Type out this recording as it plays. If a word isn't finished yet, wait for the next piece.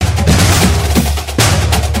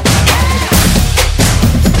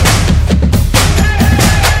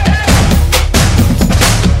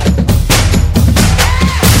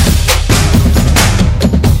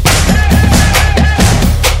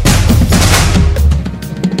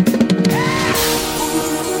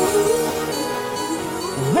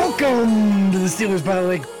Steelers by the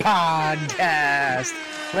Lake podcast.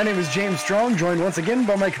 My name is James Strong, joined once again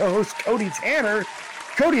by my co-host Cody Tanner.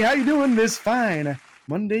 Cody, how you doing this fine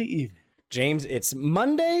Monday evening? James, it's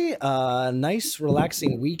Monday. Nice,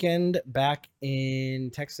 relaxing weekend back in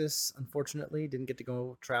Texas. Unfortunately, didn't get to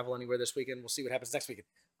go travel anywhere this weekend. We'll see what happens next weekend.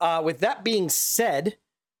 With that being said,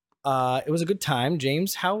 it was a good time.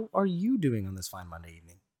 James, how are you doing on this fine Monday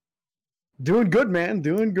evening? Doing good, man.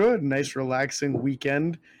 Doing good. Nice, relaxing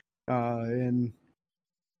weekend. And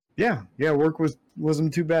yeah, work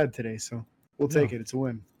wasn't too bad today, so we'll take it. It's a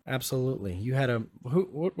win. Absolutely. You had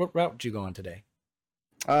what route did you go on today?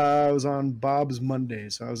 I was on Bob's Monday,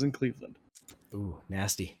 so I was in Cleveland. Ooh,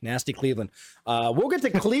 nasty Cleveland. We'll get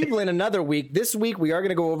to Cleveland another week. This week, we are going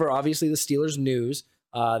to go over, obviously, the Steelers news,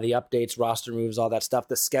 the updates, roster moves, all that stuff,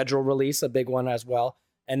 the schedule release, a big one as well.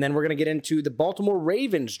 And then we're going to get into the Baltimore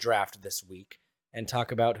Ravens draft this week and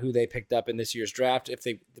talk about who they picked up in this year's draft, if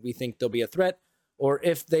we think they'll be a threat, or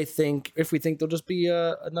if we think they'll just be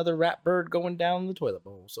another rat bird going down the toilet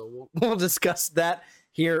bowl. So we'll discuss that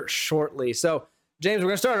here shortly. So, James, we're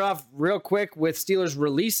going to start it off real quick with Steelers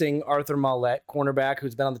releasing Arthur Maulet, cornerback,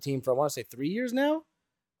 who's been on the team for, I want to say, 3 years now?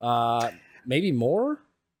 Maybe more?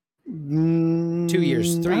 2 years, 3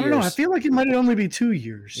 years. I don't know. I feel like it might only be 2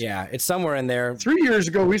 years. Yeah, it's somewhere in there. 3 years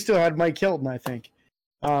ago, we still had Mike Hilton, I think.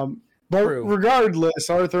 But True. Regardless,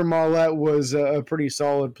 Arthur Maulet was a pretty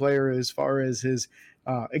solid player as far as his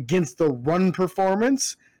against the run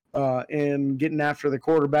performance and getting after the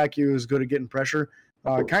quarterback. He was good at getting pressure.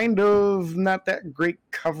 Kind of not that great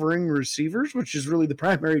covering receivers, which is really the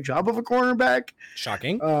primary job of a cornerback.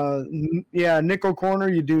 Shocking. Nickel corner,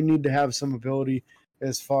 you do need to have some ability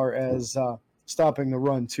as far as stopping the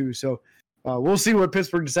run, too. So we'll see what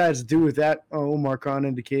Pittsburgh decides to do with that. Omar Khan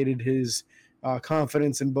indicated his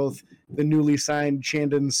confidence in both the newly signed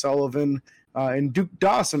Chandon Sullivan and Duke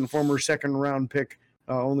Dawson, former second-round pick,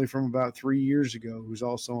 only from about 3 years ago, who's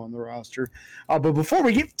also on the roster. But before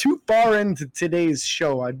we get too far into today's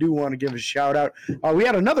show, I do want to give a shout-out. We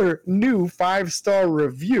had another new 5-star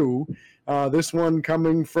review, this one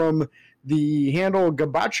coming from the handle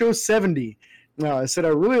Gabacho70. I said, I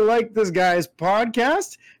really like this guy's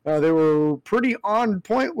podcast. They were pretty on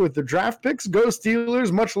point with the draft picks. Go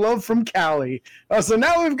Steelers. Much love from Cali. So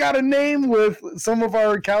now we've got a name with some of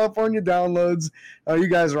our California downloads. You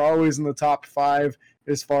guys are always in the top 5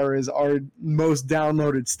 as far as our most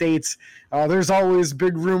downloaded states. There's always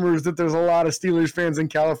big rumors that there's a lot of Steelers fans in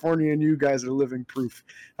California, and you guys are living proof.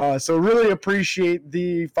 So really appreciate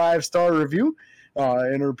the 5-star review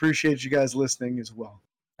and appreciate you guys listening as well.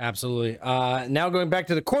 Absolutely. Now going back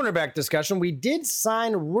to the cornerback discussion, we did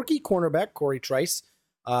sign rookie cornerback Corey Trice.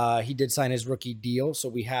 He did sign his rookie deal, so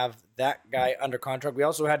we have that guy under contract. We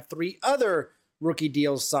also had 3 other rookie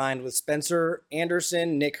deals signed with Spencer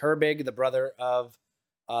Anderson, Nick Herbig, the brother of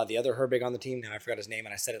the other Herbig on the team. Now I forgot his name,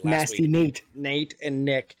 and I said it last week. Nate and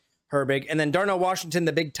Nick Herbig. And then Darnell Washington,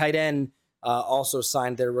 the big tight end, also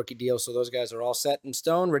signed their rookie deal. So those guys are all set in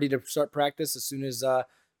stone, ready to start practice as soon as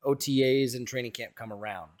OTAs and training camp come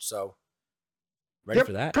around. So ready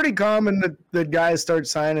for that. Pretty common that guys start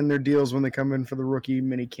signing their deals when they come in for the rookie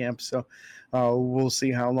mini camp. So we'll see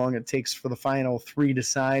how long it takes for the final 3 to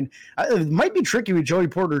sign. It might be tricky with Joey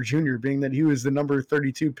Porter Jr., being that he was the number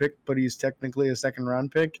 32 pick, but he's technically a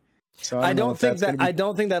second-round pick. So I don't think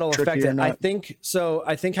that'll affect it. I think so.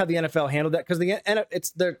 I think how the NFL handled that, because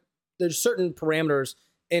there's certain parameters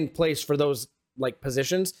in place for those like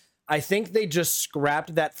positions. I think they just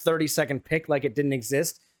scrapped that 32nd pick like it didn't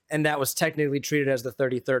exist, and that was technically treated as the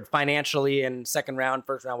 33rd financially and second round,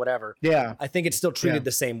 first round, whatever. Yeah, I think it's still treated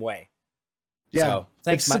the same way. Yeah, so,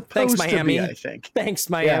 thanks Miami. I think. Thanks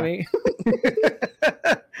Miami.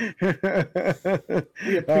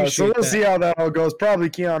 Yeah. So we'll see how that all goes. Probably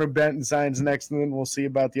Keanu Benton signs next, and then we'll see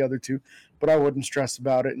about the other 2. But I wouldn't stress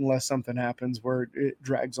about it unless something happens where it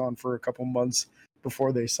drags on for a couple months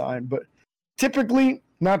before they sign. But typically,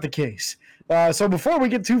 not the case. So before we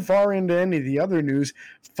get too far into any of the other news,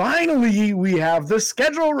 finally we have the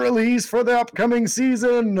schedule release for the upcoming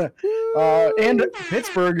season. And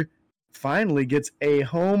Pittsburgh finally gets a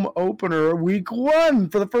home opener week 1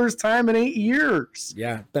 for the first time in 8 years.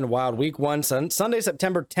 Yeah, it's been a wild week 1. Sunday,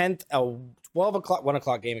 September 10th, a 1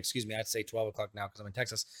 o'clock game, excuse me. I'd say 12 o'clock now because I'm in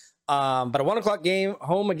Texas. But a 1 o'clock game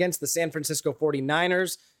home against the San Francisco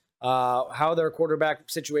 49ers. How their quarterback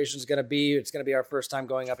situation is going to be. It's going to be our first time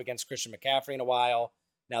going up against Christian McCaffrey in a while,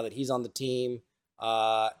 now that he's on the team.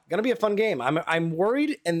 Going to be a fun game. I'm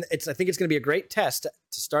worried, and I think it's going to be a great test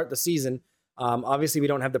to start the season. Obviously, we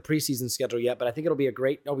don't have the preseason schedule yet, but I think it'll be a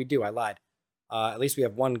great... No, we do. I lied. At least we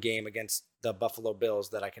have one game against the Buffalo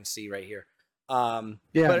Bills that I can see right here.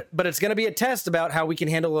 But it's going to be a test about how we can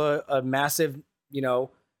handle a massive,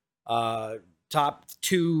 top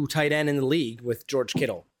 2 tight end in the league with George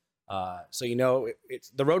Kittle. So, it's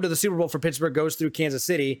the road to the Super Bowl for Pittsburgh goes through Kansas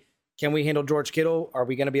City. Can we handle George Kittle? Are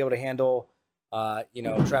we going to be able to handle,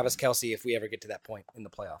 Travis Kelce if we ever get to that point in the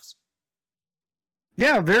playoffs?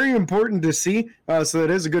 Yeah, very important to see. So it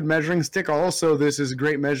is a good measuring stick. Also, this is a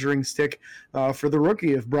great measuring stick for the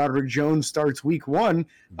rookie. If Broderick Jones starts week 1,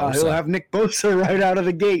 he'll have Nick Bosa right out of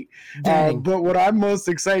the gate. But what I'm most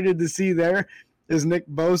excited to see there is Nick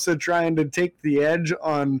Bosa trying to take the edge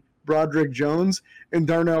on Broderick Jones and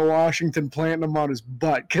Darnell Washington planting him on his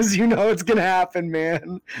butt, because it's going to happen,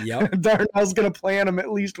 man. Yep. Darnell's going to plant him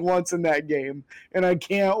at least once in that game, and I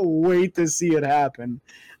can't wait to see it happen.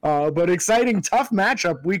 But exciting, tough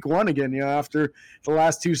matchup week 1 again. After the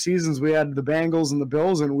last 2 seasons, we had the Bengals and the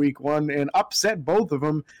Bills in week 1 and upset both of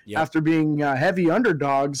them after being heavy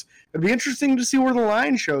underdogs. It'd be interesting to see where the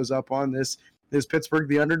line shows up on this. Is Pittsburgh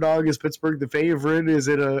the underdog? Is Pittsburgh the favorite? Is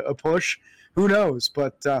it a push? Who knows?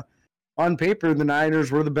 But on paper, the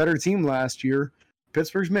Niners were the better team last year.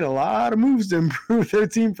 Pittsburgh's made a lot of moves to improve their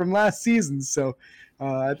team from last season, so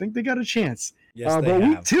I think they got a chance. Yes, they but have.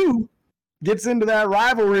 week 2 gets into that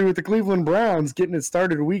rivalry with the Cleveland Browns, getting it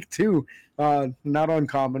started week 2. Not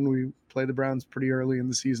uncommon. We play the Browns pretty early in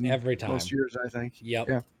the season. Every time. Most years, I think. Yep.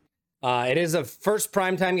 Yeah. It is a first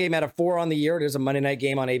primetime game out of 4 on the year. It is a Monday night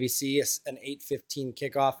game on ABC. It's an 8:15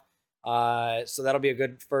 kickoff. So that'll be a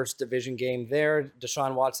good first division game there.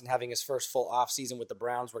 Deshaun Watson having his first full offseason with the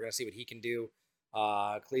Browns. We're going to see what he can do.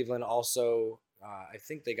 Cleveland also, I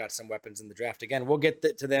think they got some weapons in the draft. Again, we'll get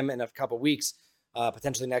to them in a couple weeks.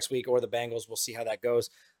 Potentially next week, or the Bengals. We'll see how that goes.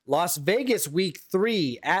 Las Vegas week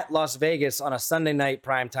 3 at Las Vegas on a Sunday night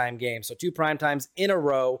primetime game. So 2 primetimes in a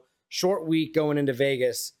row. Short week going into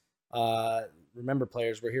Vegas. Remember,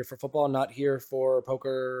 players, we're here for football, not here for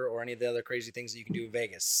poker or any of the other crazy things that you can do in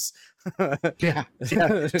Vegas. Yeah.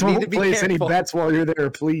 Don't place any bets while you're there,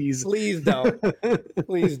 please. Please don't.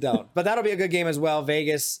 Please don't. But that'll be a good game as well.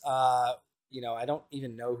 Vegas, I don't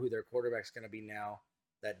even know who their quarterback's going to be now.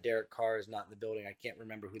 That Derek Carr is not in the building. I can't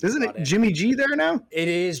remember who. Isn't it Jimmy G there now? It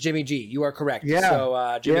is Jimmy G. You are correct. Yeah.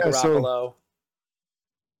 So Jimmy Garoppolo,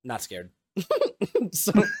 not scared.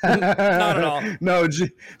 So, not at all. No,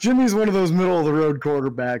 Jimmy's one of those middle of the road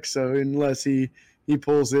quarterbacks. So unless he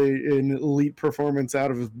pulls an elite performance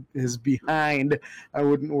out of his behind, I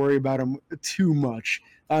wouldn't worry about him too much.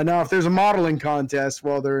 Now, if there's a modeling contest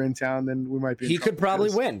while they're in town, then we might be. He could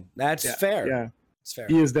probably win. That's fair. Yeah. It's fair.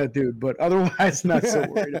 He is that dude, but otherwise not so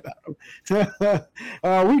worried about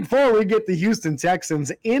him. Week 4, we get the Houston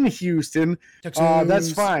Texans in Houston.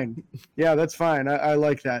 That's fine. Yeah, that's fine. I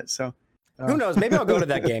like that. So who knows? Maybe I'll go to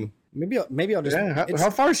that game. Maybe I'll just. Yeah,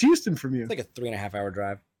 how far is Houston from you? It's like a 3.5 hour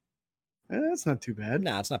drive. That's not too bad.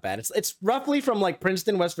 No, it's not bad. It's roughly from like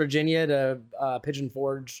Princeton, West Virginia to Pigeon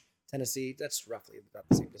Forge, Tennessee. That's roughly about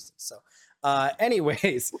the same distance. So,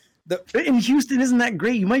 anyways. In Houston isn't that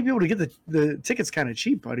great. You might be able to get the tickets kind of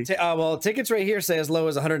cheap, buddy. Well, tickets right here say as low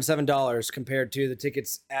as $107 compared to the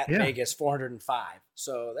tickets at Vegas, $405.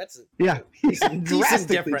 So that's a decent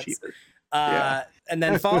difference. Cheaper. And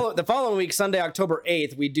then the following week, Sunday, October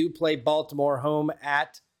 8th, we do play Baltimore home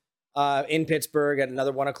at in Pittsburgh at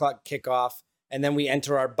another 1:00 kickoff, and then we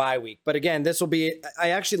enter our bye week. But again, this will be.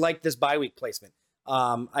 I actually like this bye week placement.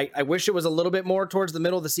 I wish it was a little bit more towards the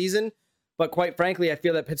middle of the season. But quite frankly, I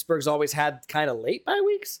feel that Pittsburgh's always had kind of late bye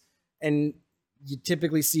weeks, and you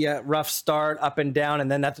typically see a rough start up and down. And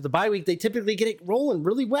then after the bye week, they typically get it rolling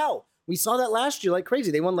really well. We saw that last year like crazy.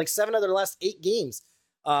 They won like 7 of their last 8 games.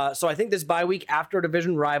 So I think this bye week after a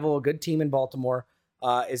division rival, a good team in Baltimore,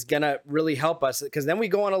 is going to really help us, because then we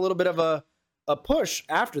go on a little bit of a push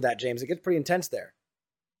after that, James. It gets pretty intense there.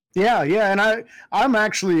 Yeah, and I'm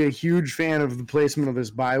actually a huge fan of the placement of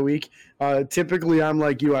this bye week. Typically, I'm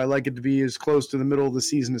like you. I like it to be as close to the middle of the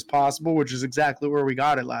season as possible, which is exactly where we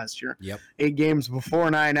got it last year. Yep. 8 games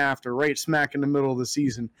before, 9 after, right smack in the middle of the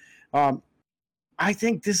season. I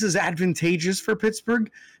think this is advantageous for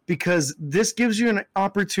Pittsburgh because this gives you an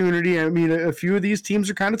opportunity. I mean, a few of these teams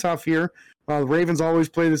are kind of tough here. The Ravens always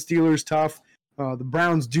play the Steelers tough. The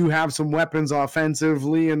Browns do have some weapons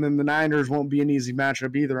offensively, and then the Niners won't be an easy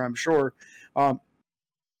matchup either, I'm sure.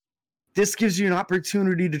 This gives you an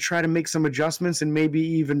opportunity to try to make some adjustments and maybe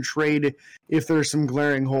even trade if there's some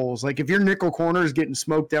glaring holes. Like if your nickel corner is getting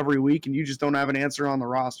smoked every week and you just don't have an answer on the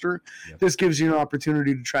roster, This gives you an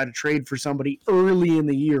opportunity to try to trade for somebody early in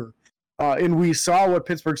the year. And we saw what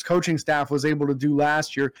Pittsburgh's coaching staff was able to do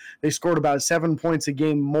last year. They scored about 7 points a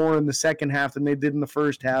game more in the second half than they did in the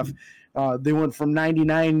first half. They went from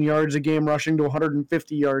 99 yards a game rushing to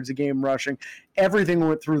 150 yards a game rushing. Everything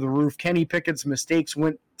went through the roof. Kenny Pickett's mistakes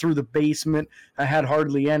went through the basement. I had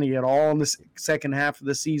hardly any at all in the second half of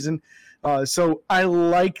the season. So I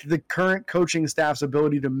like the current coaching staff's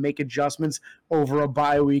ability to make adjustments over a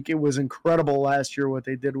bye week. It was incredible last year what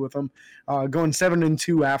they did with them. Going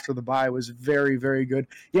 7-2 after the bye was very, very good.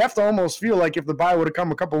 You have to almost feel like if the bye would have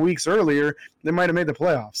come a couple weeks earlier, they might have made the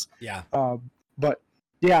playoffs. Yeah. But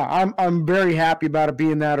yeah, I'm very happy about it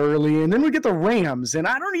being that early. And then we get the Rams, and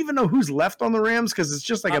I don't even know who's left on the Rams because it's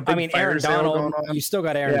just like a big fire sale going on. You still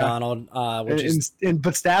got Aaron Donald,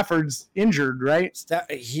 but Stafford's injured, right?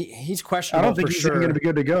 He's questionable. I don't think he's even going to be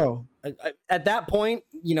good to go. At that point,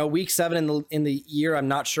 week 7 in the year, I'm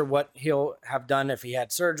not sure what he'll have done, if he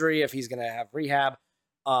had surgery, if he's going to have rehab.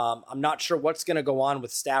 I'm not sure what's going to go on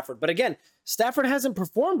with Stafford. But again, Stafford hasn't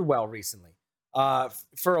performed well recently.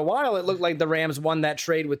 For a while, it looked like the Rams won that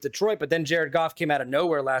trade with Detroit, but then Jared Goff came out of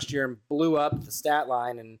nowhere last year and blew up the stat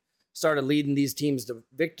line and started leading these teams to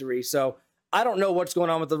victory. So I don't know what's going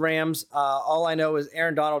on with the Rams. All I know is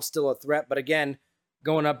Aaron Donald's still a threat, but again,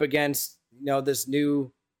 going up against this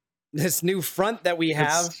new front that we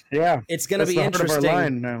have, it's going to be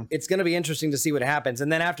interesting. It's going to be interesting to see what happens. And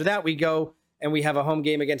then after that, we go and we have a home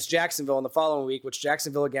game against Jacksonville in the following week, which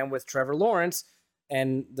Jacksonville again with Trevor Lawrence.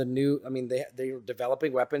 And they're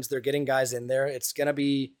developing weapons. They're getting guys in there. It's going to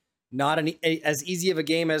be not as easy of a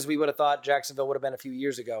game as we would have thought Jacksonville would have been a few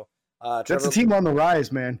years ago. That's a team on the rise,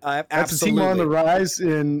 man. That's a team on the rise,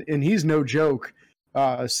 and he's no joke.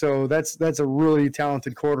 So that's a really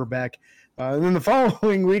talented quarterback. And then the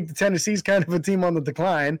following week, the Tennessee's kind of a team on the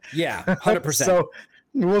decline. Yeah, 100%. So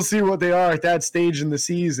we'll see what they are at that stage in the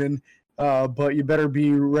season. But you better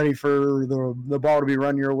be ready for the ball to be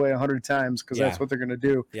run your way 100 times because that's what they're going to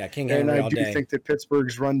do. Yeah, King Henry all day. And I do think that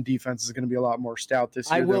Pittsburgh's run defense is going to be a lot more stout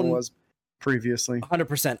this year than it was previously.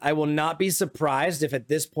 100%. I will not be surprised if at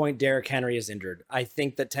this point Derrick Henry is injured. I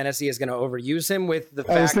think that Tennessee is going to overuse him with the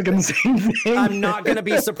fact I was thinking the same thing. I'm not going to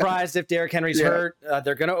be surprised if Derrick Henry's hurt.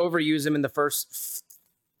 They're going to overuse him in the first,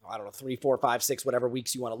 3, 4, 5, 6, whatever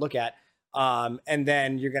weeks you want to look at. And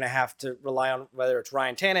then you're going to have to rely on whether it's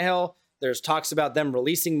Ryan Tannehill. There's talks about them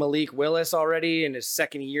releasing Malik Willis already in his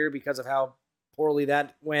second year because of how poorly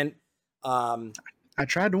that went. I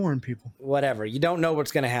tried to warn people. Whatever. You don't know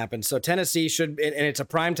what's going to happen. So Tennessee should, and it's a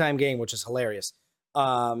primetime game, which is hilarious.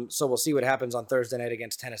 So we'll see what happens on Thursday night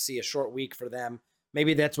against Tennessee, a short week for them.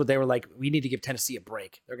 Maybe that's what they were like. We need to give Tennessee a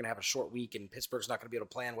break. They're going to have a short week and Pittsburgh's not going to be able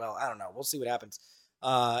to plan well. I don't know. We'll see what happens.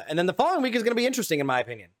 And then the following week is going to be interesting in my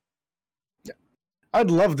opinion. Yeah.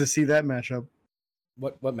 I'd love to see that matchup.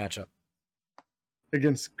 What matchup?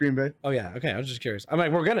 Against Green Bay. Oh yeah. Okay. I was just curious. I'm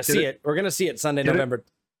like, we're going to see it. We're going to see it Sunday, November.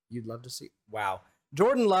 You'd love to see. Wow.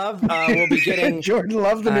 Jordan Love will be getting Jordan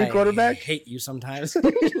Love, the new quarterback. I hate you sometimes.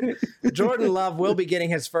 Jordan Love will be getting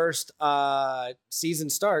his first season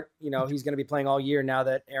start. He's going to be playing all year now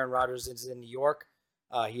that Aaron Rodgers is in New York.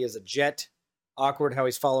 He is a Jet. Awkward how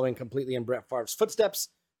he's following completely in Brett Favre's footsteps.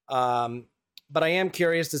 But I am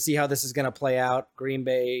curious to see how this is going to play out. Green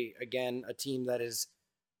Bay, again, a team that is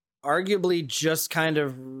arguably just kind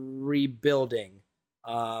of rebuilding.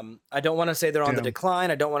 I don't want to say they're on the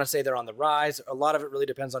decline. I don't want to say they're on the rise. A lot of it really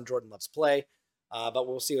depends on Jordan Love's play, but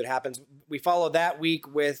we'll see what happens. We follow that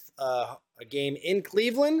week with a game in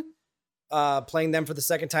Cleveland, playing them for the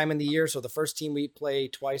second time in the year. So the first team we play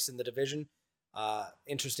twice in the division.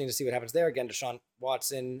 Interesting to see what happens there. Again, Deshaun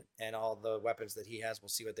Watson and all the weapons that he has. We'll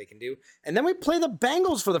see what they can do. And then we play the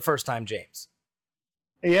Bengals for the first time, James.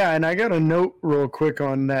 Yeah, and I got a note real quick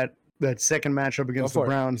on that second matchup against the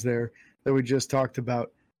Browns there that we just talked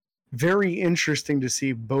about. Very interesting to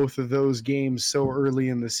see both of those games so early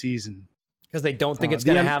in the season. Because they don't think it's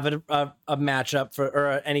going to have a matchup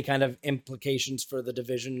or any kind of implications for the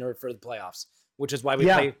division or for the playoffs, which is why we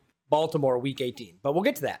play Baltimore week 18. But we'll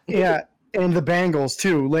get to that. Yeah, and the Bengals,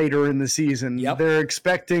 too, later in the season. Yep. They're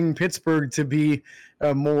expecting Pittsburgh to be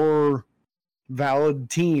a more valid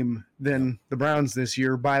team than the Browns this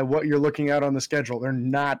year by what you're looking at on the schedule. They're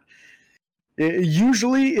not.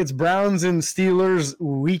 Usually it's Browns and Steelers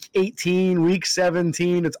week 18, week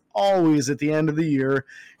 17. It's always at the end of the year.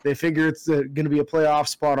 They figure it's going to be a playoff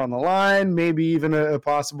spot on the line, maybe even a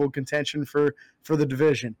possible contention for the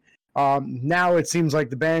division. Now it seems like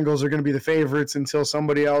the Bengals are going to be the favorites until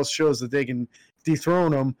somebody else shows that they can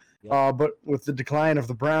dethrone them. But with the decline of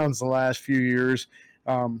the Browns the last few years,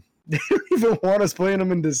 they don't even want us playing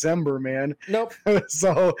them in December, man. Nope.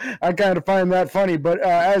 So I kind of find that funny. But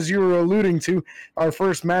as you were alluding to, our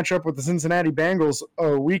first matchup with the Cincinnati Bengals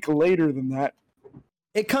a week later than that.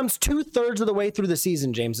 It comes 2/3 of the way through the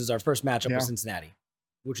season, James, is our first matchup with Cincinnati,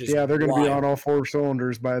 which is they're going to be wild. on all four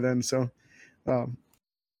cylinders by then. So,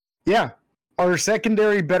 our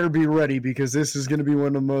secondary better be ready because this is going to be one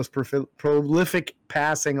of the most prolific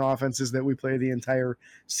passing offenses that we play the entire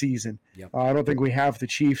season. Yep. I don't think we have the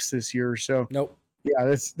Chiefs this year. So, nope.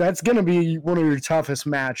 Yeah, that's going to be one of your toughest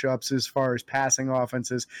matchups as far as passing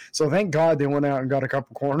offenses. So thank God they went out and got a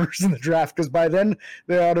couple corners in the draft because by then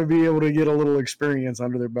they ought to be able to get a little experience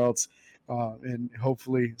under their belts and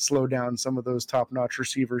hopefully slow down some of those top-notch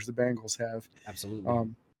receivers the Bengals have.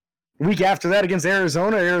 Absolutely. Week after that against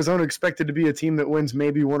Arizona expected to be a team that wins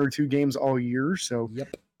maybe one or two games all year. So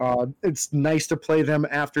it's nice to play them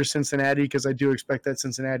after Cincinnati because I do expect that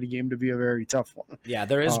Cincinnati game to be a very tough one. Yeah,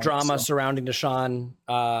 there is drama surrounding Deshaun,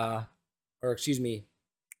 or excuse me,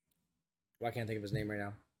 I can't think of his name right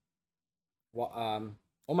now. Well,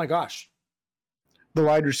 oh my gosh. The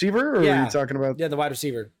wide receiver, or are you talking about? Yeah, the wide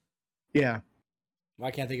receiver. Yeah. Well,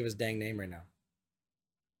 I can't think of his dang name right now.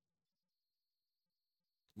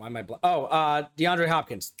 Why am I DeAndre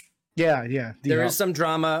Hopkins. Yeah. There is some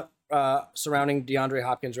drama surrounding DeAndre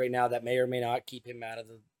Hopkins right now that may or may not keep him out of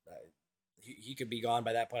the he could be gone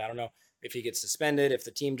by that point. I don't know if he gets suspended, if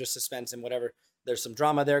the team just suspends him, whatever. There's some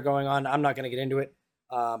drama there going on. I'm not going to get into it,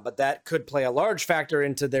 but that could play a large factor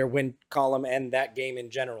into their win column and that game in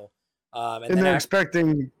general. And they're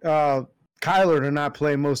expecting Kyler to not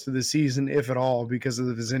play most of the season, if at all, because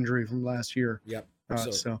of his injury from last year. Yep.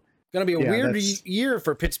 So going to be a weird year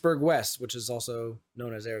for Pittsburgh West, which is also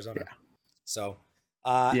known as Arizona. Yeah. So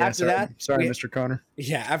after that, Mr. Connor.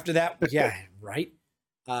 Yeah. After that, right.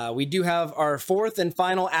 We do have our fourth and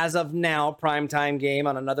final, as of now, primetime game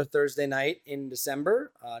on another Thursday night in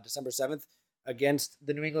December, December 7th, against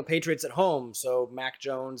the New England Patriots at home. So Mac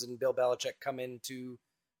Jones and Bill Belichick come into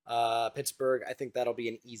Pittsburgh. I think that'll be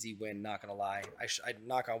an easy win. Not gonna lie, I'd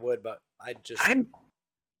knock on wood, but I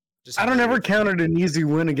don't ever count it an easy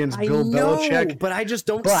win against Bill Belichick. But I just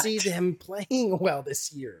don't see them playing well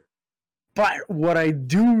this year. But what I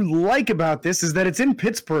do like about this is that it's in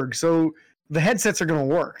Pittsburgh, so the headsets are going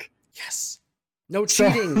to work. Yes. No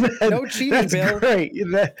cheating. No cheating, that's Bill. Great.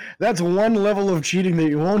 That's one level of cheating that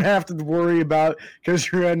you won't have to worry about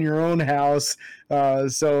because you're in your own house.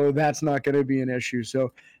 So that's not going to be an issue.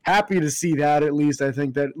 So happy to see that. At least I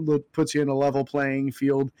think that puts you in a level playing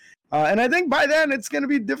field. And I think by then it's going to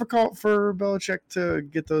be difficult for Belichick to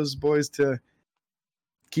get those boys to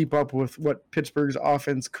keep up with what Pittsburgh's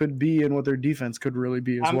offense could be and what their defense could really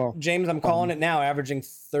be as well. James, I'm calling it now, averaging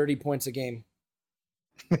 30 points a game.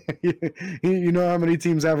 You know how many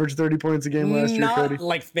teams averaged 30 points a game last year, Cody?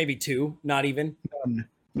 Like maybe two, not even.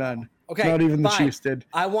 None. Okay, not even the Chiefs did.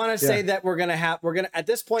 I want to say that we're gonna at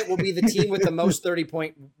this point we'll be the team with the most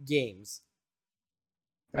 30-point games.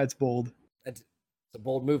 That's bold. It's a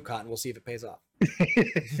bold move, Cotton. We'll see if it pays off.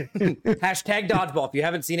 Hashtag dodgeball. If you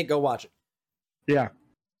haven't seen it, go watch it. Yeah.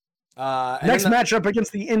 Next matchup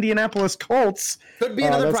against the Indianapolis Colts. Could be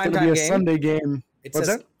another primetime game. A Sunday game.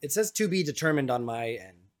 It says to be determined on my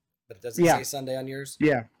end, but it doesn't say Sunday on yours.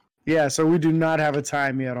 Yeah. So we do not have a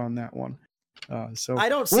time yet on that one. So I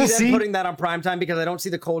don't see them putting that on primetime because I don't see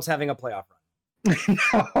the Colts having a playoff run.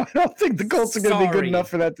 No, I don't think the Colts are going to be good enough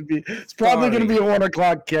for that to be. It's probably going to be a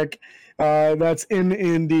 1:00 kick. That's in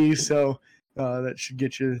Indy, so that should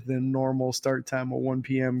get you the normal start time, a 1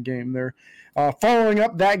 p.m. game there. Following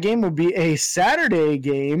up, that game will be a Saturday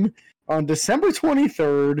game on December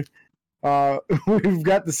 23rd. We've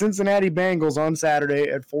got the Cincinnati Bengals on Saturday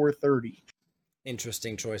at 4:30.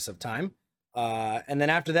 Interesting choice of time. And then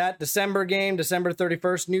after that, December game, December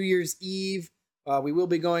 31st, New Year's Eve. We will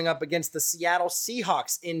be going up against the Seattle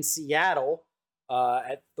Seahawks in Seattle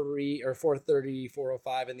at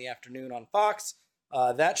 4:05 in the afternoon on Fox.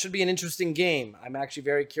 That should be an interesting game. I'm actually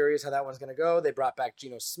very curious how that one's going to go. They brought back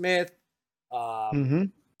Geno Smith.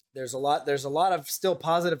 There's a lot of still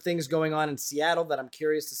positive things going on in Seattle that I'm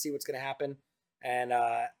curious to see what's going to happen.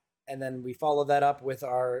 And then we follow that up with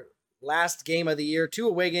our last game of the year, 2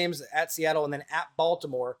 away games at Seattle and then at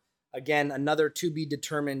Baltimore. Again, another to be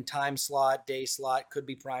determined time slot, day slot, could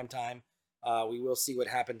be prime time. We will see what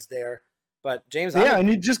happens there. But James, and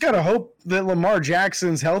you just gotta hope that Lamar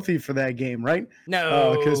Jackson's healthy for that game, right?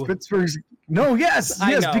 No, because Pittsburgh's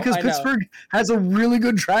because Pittsburgh has a really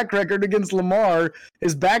good track record against Lamar.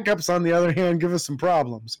 His backups, on the other hand, give us some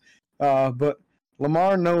problems. But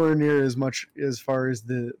Lamar nowhere near as much as far as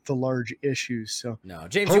the large issues. So no,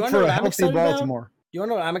 James, hope you want to know for what a I'm healthy excited Baltimore. About? You want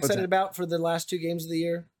to know what I'm excited about for the last 2 games of the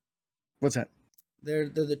year? What's that? They're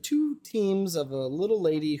the two teams of a little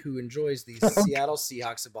lady who enjoys the Seattle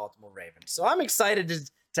Seahawks and Baltimore Ravens. So I'm excited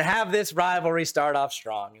to have this rivalry start off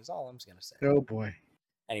strong, is all I'm going to say. Oh, boy.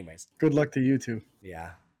 Anyways. Good luck to you two.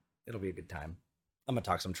 Yeah, it'll be a good time. I'm going to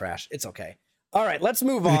talk some trash. It's okay. All right, let's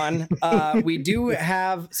move on. We do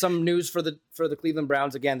have some news for the Cleveland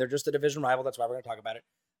Browns. Again, they're just a division rival. That's why we're going to talk about it.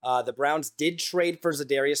 The Browns did trade for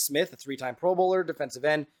Zadarius Smith, a 3-time Pro Bowler, defensive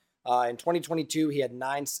end. In 2022, he had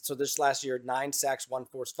 9 sacks, 1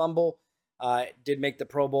 forced fumble. Did make the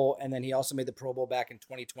Pro Bowl, and then he also made the Pro Bowl back in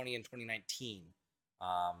 2020 and 2019.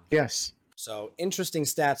 Yes. So interesting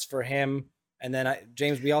stats for him. And then,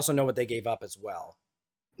 James, we also know what they gave up as well.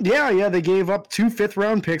 Yeah, they gave up 2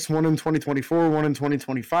 5th-round picks, one in 2024, one in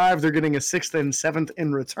 2025. They're getting a 6th and 7th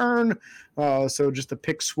in return. So just a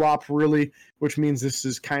pick swap, really, which means this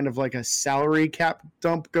is kind of like a salary cap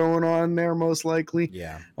dump going on there, most likely.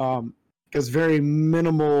 Yeah. Because very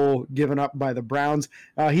minimal given up by the Browns.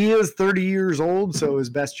 He is 30 years old, so his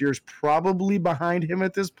best year's probably behind him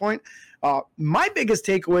at this point. My biggest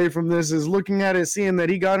takeaway from this is looking at it, seeing that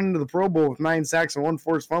he got into the Pro Bowl with 9 sacks and 1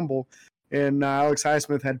 forced fumble. And Alex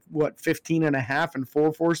Highsmith had, 15 and a half and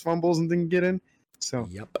 4 forced fumbles and didn't get in. So,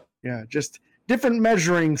 yeah, just different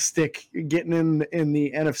measuring stick getting in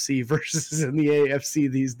the NFC versus in the AFC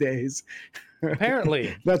these days.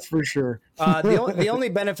 Apparently. That's for sure. The only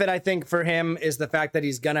benefit, I think, for him is the fact that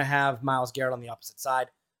he's going to have Myles Garrett on the opposite side.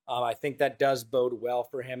 I think that does bode well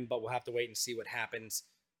for him, but we'll have to wait and see what happens.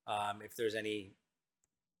 If there's any...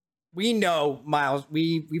 We know, Myles,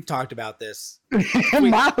 we've talked about this.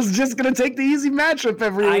 Myles just going to take the easy matchup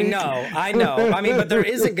every week. I know. I mean, but there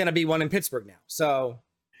isn't going to be one in Pittsburgh now. So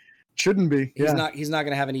shouldn't be. He's not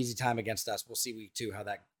going to have an easy time against us. We'll see week 2 how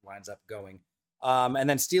that winds up going. And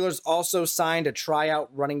then Steelers also signed a tryout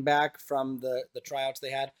running back from the tryouts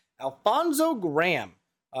they had, Alfonso Graham,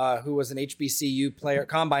 who was an HBCU player,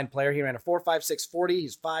 combine player. He ran a 4.56 40.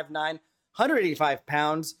 He's 5'9", 185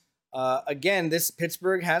 pounds. Again, this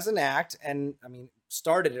Pittsburgh has an act, and I mean,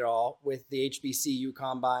 started it all with the HBCU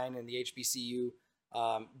combine and the HBCU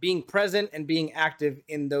being present and being active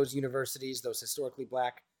in those universities, those historically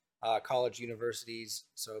black college universities.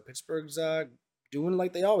 So Pittsburgh's doing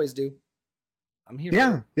like they always do. I'm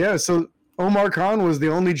here. Yeah. So Omar Khan was the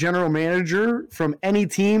only general manager from any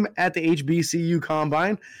team at the HBCU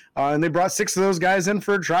combine, and they brought 6 of those guys in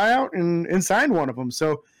for a tryout and signed one of them.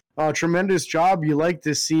 So. Tremendous job. You like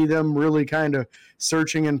to see them really kind of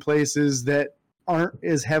searching in places that aren't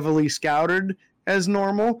as heavily scouted as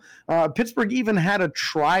normal. Pittsburgh even had a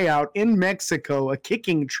tryout in Mexico, a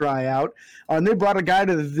kicking tryout, and they brought a guy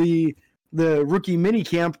to the rookie mini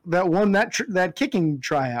camp that won that kicking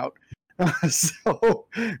tryout. So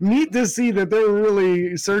neat to see that they're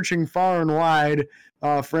really searching far and wide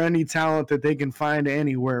for any talent that they can find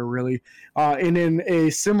anywhere, really. And in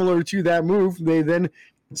a similar to that move, they then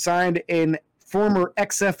signed a former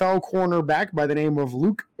XFL cornerback by the name of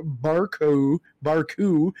Luke Barku.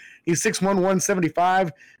 He's 6'1",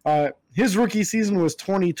 175. His rookie season was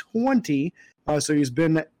 2020, so he's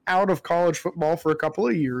been out of college football for a couple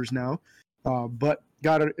of years now, but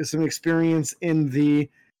got some experience in the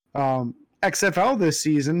XFL this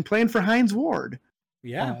season playing for Hines Ward.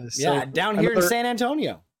 Down here in San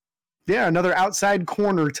Antonio. Yeah, another outside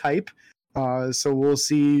corner type. So we'll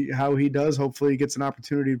see how he does. Hopefully he gets an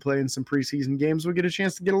opportunity to play in some preseason games. We'll get a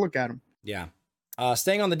chance to get a look at him. Yeah.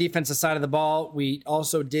 Staying on the defensive side of the ball, we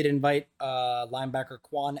also did invite linebacker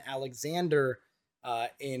Quan Alexander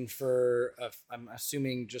in for, I'm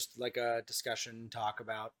assuming, just like a discussion, talk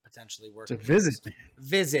about potentially working. It's a visit.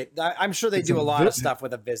 Visit. I'm sure they do a lot of stuff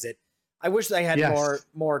with a visit. I wish they had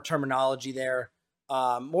more terminology there.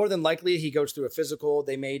 More than likely, he goes through a physical.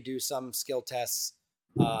 They may do some skill tests.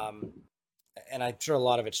 And I'm sure a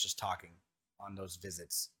lot of it's just talking on those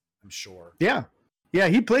visits, I'm sure. Yeah,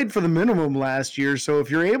 he played for the minimum last year, so if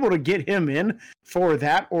you're able to get him in for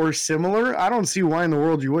that or similar, I don't see why in the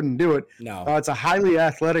world you wouldn't do it. No. It's a highly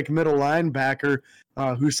athletic middle linebacker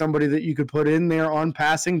who's somebody that you could put in there on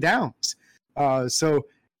passing downs. So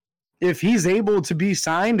if he's able to be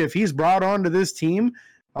signed, if he's brought onto this team,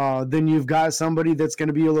 then you've got somebody that's going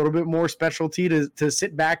to be a little bit more specialty to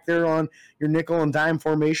sit back there on your nickel and dime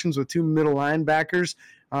formations with 2 middle linebackers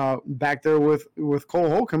back there with Cole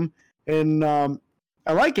Holcomb. And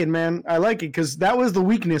I like it, man. I like it because that was the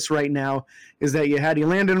weakness right now is that you had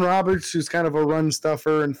Landon Roberts, who's kind of a run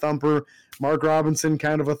stuffer and thumper, Mark Robinson,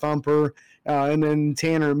 kind of a thumper, and then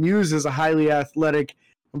Tanner Muse is a highly athletic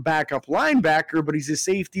backup linebacker, but he's a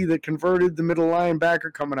safety that converted the middle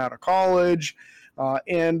linebacker coming out of college.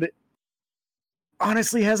 And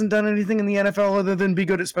honestly hasn't done anything in the NFL other than be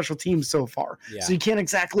good at special teams so far. Yeah. So you can't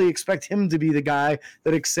exactly expect him to be the guy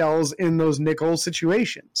that excels in those nickel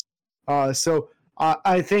situations.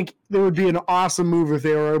 I think it would be an awesome move if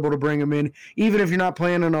they were able to bring him in, even if you're not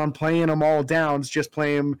planning on playing him all downs, just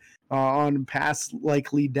play him on pass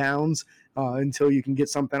likely downs until you can get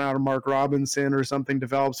something out of Mark Robinson or something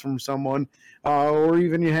develops from someone, or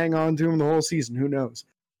even you hang on to him the whole season. Who knows?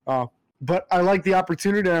 But I like the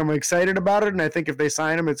opportunity. I'm excited about it, and I think if they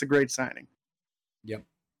sign him, it's a great signing.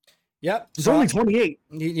 Yep. He's only 28.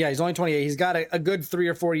 He's only 28. He's got a good 3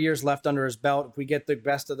 or 4 years left under his belt. If we get the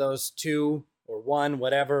best of those 2 or 1,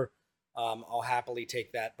 whatever, I'll happily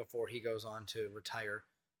take that before he goes on to retire.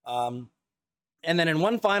 And then in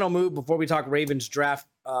one final move before we talk Ravens draft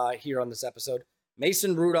here on this episode,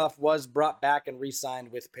 Mason Rudolph was brought back and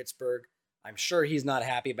re-signed with Pittsburgh. I'm sure he's not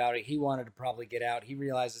happy about it. He wanted to probably get out. He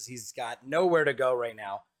realizes he's got nowhere to go right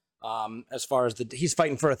now. As far as he's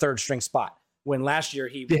fighting for a third string spot when last year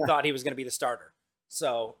he thought he was going to be the starter.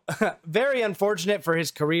 So very unfortunate for his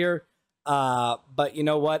career. But you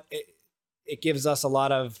know what? It gives us a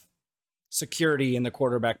lot of security in the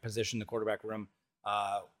quarterback position, the quarterback room,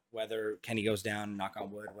 whether Kenny goes down, knock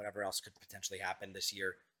on wood, whatever else could potentially happen this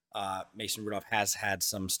year. Mason Rudolph has had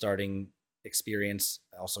some starting experience,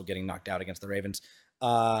 also getting knocked out against the Ravens.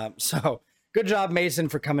 So good job, Mason,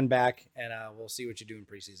 for coming back, and we'll see what you do in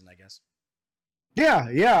preseason, I guess.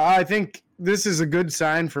 Yeah, I think this is a good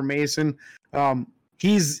sign for Mason.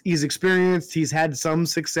 He's experienced. He's had some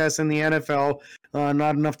success in the NFL,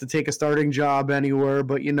 not enough to take a starting job anywhere.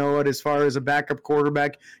 But you know what? As far as a backup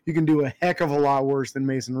quarterback, you can do a heck of a lot worse than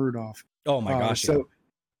Mason Rudolph. Oh, my gosh. So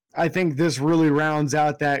I think this really rounds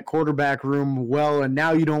out that quarterback room well, and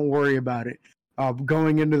now you don't worry about it.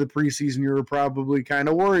 Going into the preseason, you were probably kind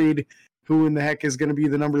of worried who in the heck is going to be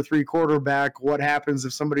the number 3 quarterback, what happens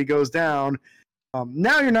if somebody goes down.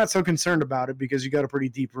 Now you're not so concerned about it because you got a pretty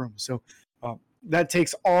deep room. So that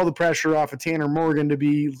takes all the pressure off of Tanner Morgan to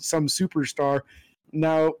be some superstar.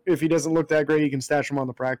 Now, if he doesn't look that great, you can stash him on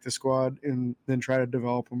the practice squad and then try to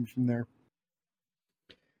develop him from there.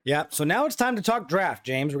 Yeah, so now it's time to talk draft,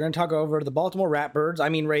 James. We're going to talk over the Baltimore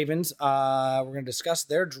Ravens. We're going to discuss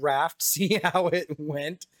their draft, see how it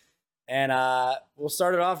went. And we'll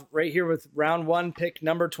start it off right here with round 1, pick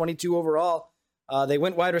number 22 overall. They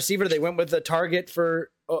went wide receiver. They went with the target for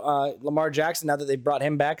Lamar Jackson now that they brought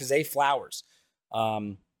him back, Zay Flowers.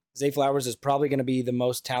 Zay Flowers is probably going to be the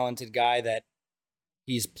most talented guy that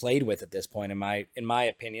he's played with at this point, in my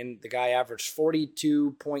opinion. The guy averaged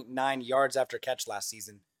 42.9 yards after catch last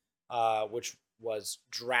season, which was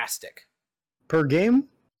drastic. Per game?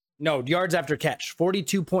 No, yards after catch,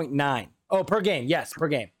 42.9. Oh, per game. Yes, per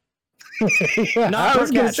game. Not per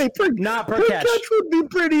catch. Not per catch. Catch would be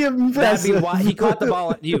pretty impressive. That'd be why he caught the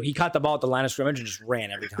ball. He caught the ball at the line of scrimmage and just ran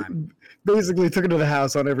every time. Basically took it to the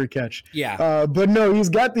house on every catch. Yeah. But no, he's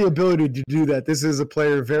got the ability to do that. This is a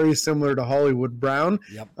player very similar to Hollywood Brown.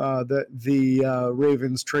 Yep. That the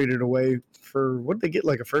Ravens traded away for, what did they get,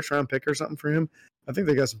 like a first-round pick or something for him? I think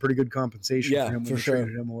they got some pretty good compensation for him when they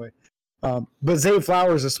traded him away. But Zay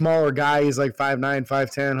Flowers, a smaller guy. He's like 5'9",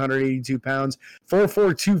 5'10", 182 pounds,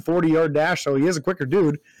 4'4", 240-yard dash, so he is a quicker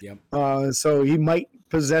dude. Yep. So he might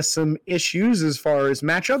possess some issues as far as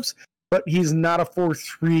matchups, but he's not a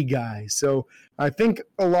 4-3 guy. So I think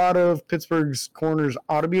a lot of Pittsburgh's corners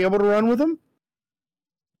ought to be able to run with him.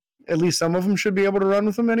 At least some of them should be able to run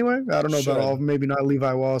with him anyway. I don't know about all of them. Maybe not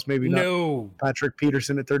Levi Wallace, maybe not Patrick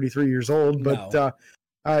Peterson at 33 years old, but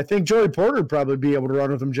I think Joey Porter would probably be able to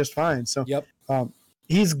run with him just fine. So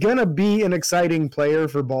he's going to be an exciting player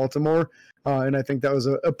for Baltimore. And I think that was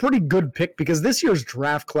a pretty good pick because this year's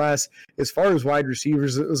draft class, as far as wide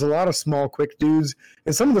receivers, it was a lot of small, quick dudes.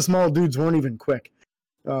 And some of the small dudes weren't even quick.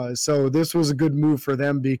 So this was a good move for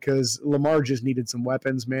them because Lamar just needed some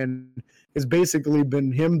weapons, man. It's basically been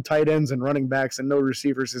him, tight ends, and running backs, and no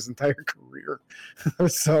receivers his entire career.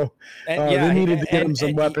 So they needed to get him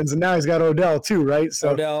some weapons, and now he's got Odell too, right?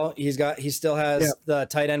 So Odell, he still has the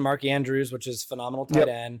tight end Mark Andrews, which is phenomenal tight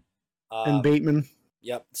end, and Bateman.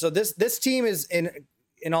 Yep. So this team is,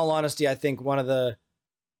 in all honesty, I think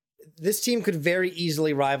this team could very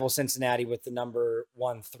easily rival Cincinnati with the number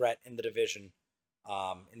 1 threat in the division.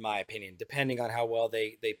 In my opinion, depending on how well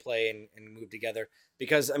they play and move together.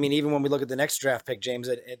 Because, I mean, even when we look at the next draft pick, James,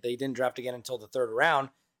 they didn't draft again until the 3rd round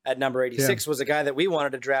at number 86 was a guy that we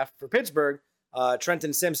wanted to draft for Pittsburgh,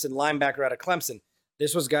 Trenton Simpson, linebacker out of Clemson.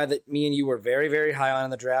 This was a guy that me and you were very, very high on in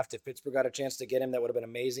the draft. If Pittsburgh got a chance to get him, that would have been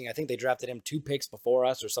amazing. I think they drafted him 2 picks before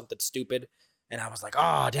us or something stupid. And I was like,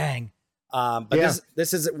 oh, dang. But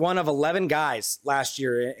this is one of 11 guys last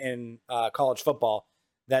year in college football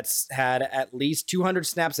that's had at least 200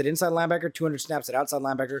 snaps at inside linebacker, 200 snaps at outside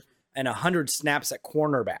linebacker, and 100 snaps at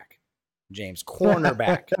cornerback. James,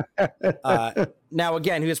 cornerback. Now,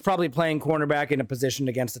 again, he was probably playing cornerback in a position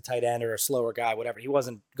against a tight end or a slower guy, whatever. He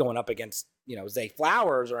wasn't going up against, Zay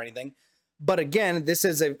Flowers or anything. But again, this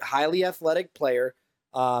is a highly athletic player.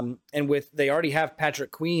 And they already have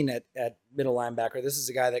Patrick Queen at middle linebacker. This is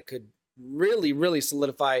a guy that could really, really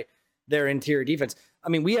solidify their interior defense. I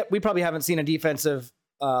mean, we probably haven't seen a defensive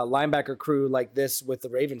linebacker crew like this with the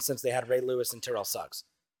Ravens since they had Ray Lewis and Terrell Suggs.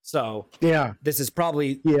 So yeah, this is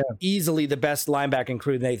probably easily the best linebacking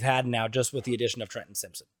crew they've had now, just with the addition of Trenton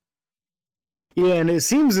Simpson. Yeah, and it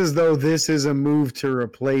seems as though this is a move to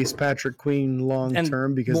replace Patrick Queen long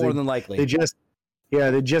term, because more than likely they just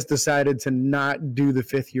decided to not do the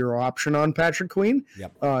 5th-year option on Patrick Queen.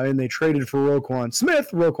 Yep. And they traded for Roquan Smith.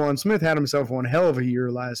 Roquan Smith had himself one hell of a year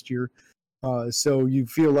last year. So you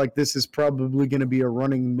feel like this is probably going to be a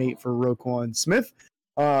running mate for Roquan Smith.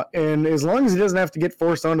 And as long as he doesn't have to get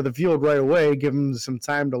forced onto the field right away, give him some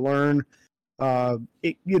time to learn.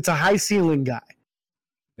 It's a high ceiling guy.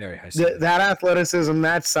 Very high ceiling. That athleticism,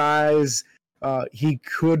 that size, he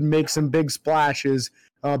could make some big splashes,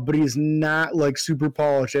 but he's not like super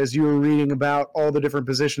polished. As you were reading about all the different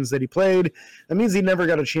positions that he played, that means he never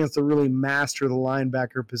got a chance to really master the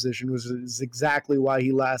linebacker position, which is exactly why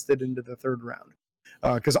he lasted into the 3rd round.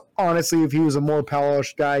 Because honestly, if he was a more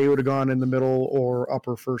polished guy, he would have gone in the middle or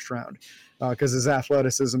upper 1st round, because his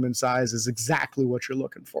athleticism and size is exactly what you're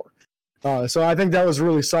looking for. So I think that was a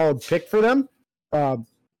really solid pick for them.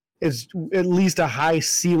 It's at least a high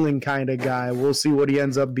ceiling kind of guy. We'll see what he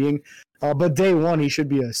ends up being. But day one, he should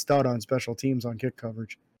be a stud on special teams on kick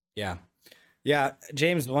coverage. Yeah. Yeah.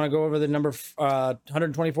 James, want to go over the number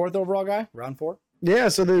 124th overall guy, round 4? Yeah,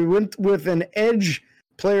 so they went with an edge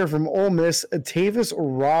player from Ole Miss, Tavis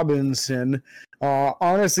Robinson.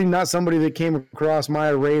 Honestly, not somebody that came across my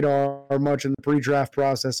radar much in the pre-draft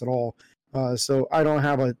process at all. So I don't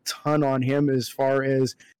have a ton on him as far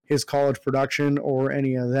as his college production or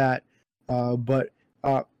any of that. But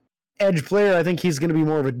edge player, I think he's going to be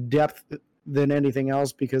more of a depth than anything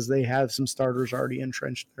else, because they have some starters already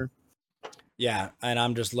entrenched there. Yeah, and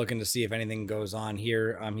I'm just looking to see if anything goes on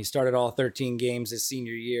here. He started all 13 games his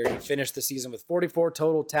senior year. He finished the season with 44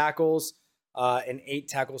 total tackles and 8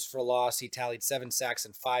 tackles for loss. He tallied 7 sacks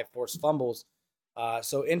and 5 forced fumbles.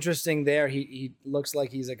 So interesting there. He looks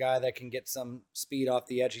like he's a guy that can get some speed off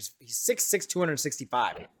the edge. He's 6'6",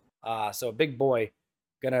 265. So a big boy,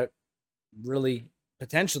 gonna really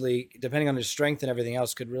potentially, depending on his strength and everything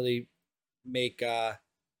else, could really make us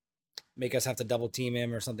have to double team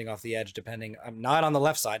him or something off the edge, depending. I'm not on the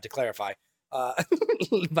left side, to clarify,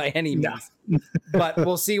 by any means. But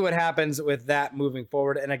we'll see what happens with that moving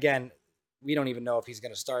forward. And again, we don't even know if he's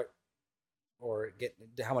going to start or get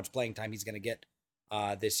how much playing time he's going to get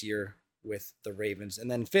this year with the Ravens. And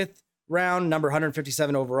then 5th round, number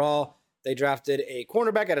 157 overall, they drafted a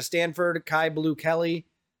cornerback out of Stanford, Caillou Blue Kelly.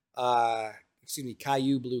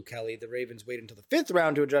 The Ravens waited until the 5th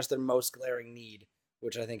round to address their most glaring need,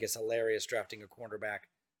 which I think is hilarious, drafting a cornerback.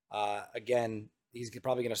 Again, he's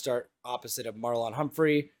probably going to start opposite of Marlon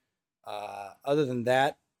Humphrey. Other than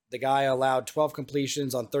that, the guy allowed 12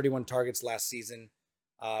 completions on 31 targets last season,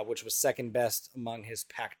 which was 2nd best among his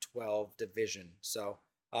Pac-12 division. So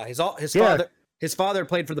his father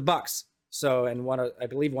played for the Bucs, and I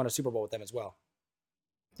believe won a Super Bowl with them as well.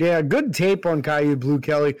 Yeah, good tape on Caillou Blue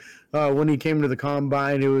Kelly. When he came to the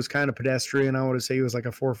combine, it was kind of pedestrian. I want to say he was like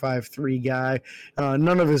a 4.53 guy.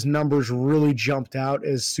 None of his numbers really jumped out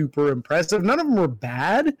as super impressive. None of them were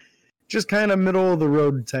bad, just kind of middle of the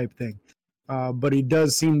road type thing. But he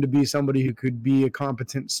does seem to be somebody who could be a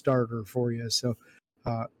competent starter for you. So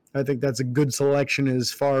I think that's a good selection as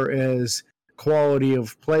far as quality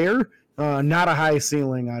of player. Not a high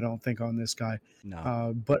ceiling, I don't think, on this guy.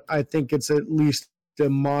 No. But I think it's at least a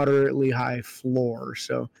moderately high floor.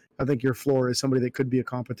 So I think your floor is somebody that could be a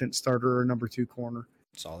competent starter or number 2 corner.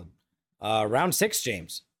 Solid. Round 6,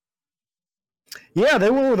 James. Yeah, they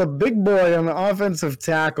went with a big boy on the offensive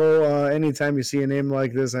tackle. Anytime you see a name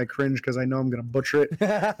like this, I cringe because I know I'm going to butcher it.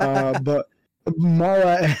 But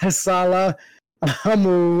Mara Esala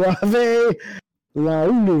Amurave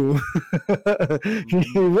Laulu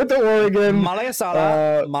with the Oregon.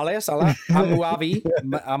 Malayasala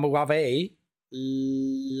Amurave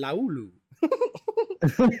Laulu.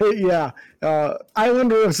 Yeah,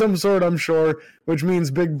 Islander of some sort, I'm sure, which means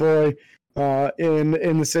big boy. In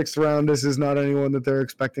the 6th round, this is not anyone that they're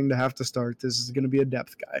expecting to have to start. This is going to be a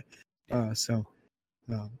depth guy.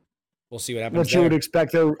 We'll see what happens. What you would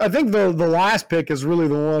expect. I think the last pick is really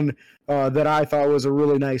the one that I thought was a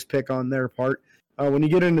really nice pick on their part. when you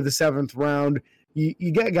get into the 7th round,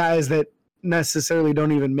 you get guys that necessarily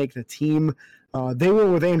don't even make the team. They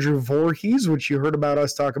went with Andrew Voorhees, which you heard about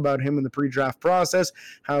us talk about him in the pre-draft process,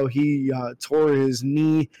 how he tore his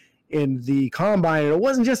knee in the combine. And it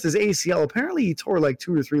wasn't just his ACL. Apparently, he tore like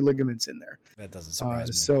 2 or 3 ligaments in there. That doesn't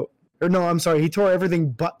surprise me. He tore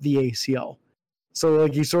everything but the ACL. So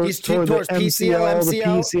like he tore the MCL, the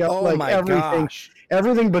PCL, oh like my everything. Gosh.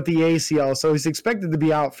 Everything but the ACL. So he's expected to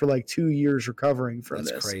be out for like 2 years recovering from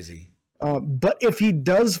this. That's crazy. But if he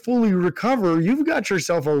does fully recover, you've got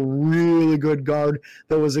yourself a really good guard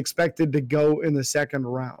that was expected to go in the 2nd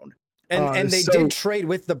round. And they did trade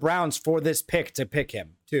with the Browns for this pick to pick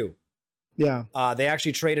him too. Yeah. They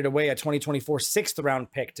actually traded away a 2024 6th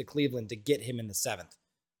round pick to Cleveland to get him in the 7th.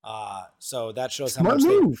 So that shows how much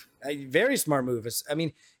a very smart move. I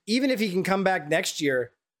mean, even if he can come back next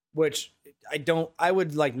year, which I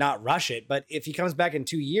would like not rush it, but if he comes back in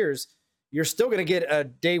 2 years, you're still going to get a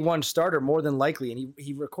day 1 starter more than likely. And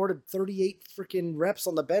he recorded 38 freaking reps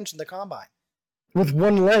on the bench in the combine. With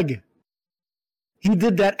 1 leg. He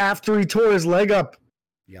did that after he tore his leg up.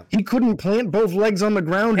 Yep. He couldn't plant both legs on the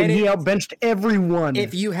ground, and he outbenched everyone.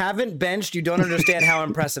 If you haven't benched, you don't understand how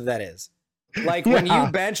impressive that is. Like when you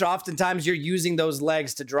bench, oftentimes you're using those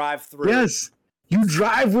legs to drive through. Yes. You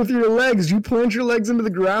drive with your legs. You plant your legs into the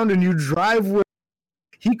ground and you drive with.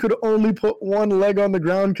 He could only put 1 leg on the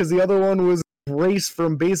ground because the other one was braced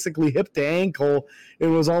from basically hip to ankle. It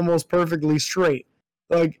was almost perfectly straight.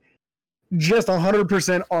 Like just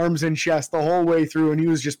 100% arms and chest the whole way through, and he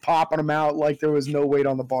was just popping them out like there was no weight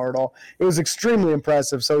on the bar at all. It was extremely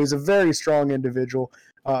impressive. So he's a very strong individual,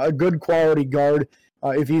 a good quality guard.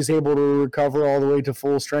 If he's able to recover all the way to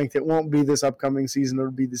full strength, it won't be this upcoming season.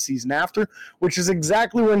 It'll be the season after, which is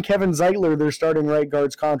exactly when Kevin Zeitler, their starting right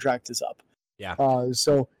guard's contract is up. Yeah.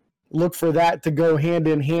 So look for that to go hand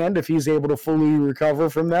in hand. If he's able to fully recover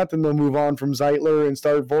from that, then they'll move on from Zeitler and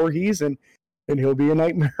start Voorhees, and he'll be a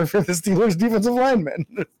nightmare for the Steelers defensive linemen.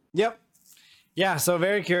 Yep. Yeah, so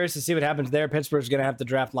very curious to see what happens there. Pittsburgh's going to have to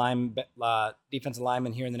draft defensive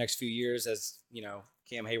linemen here in the next few years as,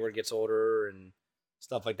 Cam Hayward gets older and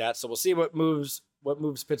stuff like that. So we'll see what moves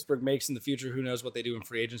Pittsburgh makes in the future. Who knows what they do in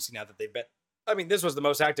free agency now that they've been. I mean, this was the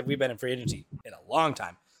most active we've been in free agency in a long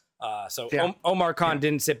time. Omar Khan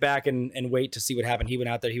didn't sit back and wait to see what happened. He went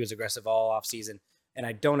out there. He was aggressive all offseason, and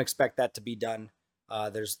I don't expect that to be done.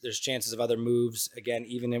 There's chances of other moves. Again,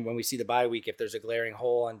 even when we see the bye week, if there's a glaring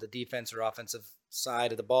hole on the defense or offensive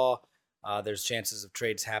side of the ball, there's chances of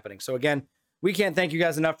trades happening. So again, we can't thank you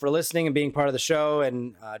guys enough for listening and being part of the show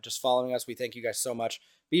and just following us. We thank you guys so much.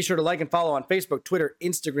 Be sure to like and follow on Facebook, Twitter,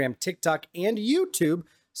 Instagram, TikTok, and YouTube.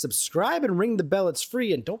 Subscribe and ring the bell. It's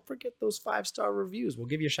free. And don't forget those 5-star reviews. We'll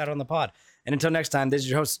give you a shout out on the pod. And until next time, this is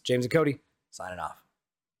your host, James and Cody, signing off.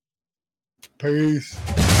 Peace.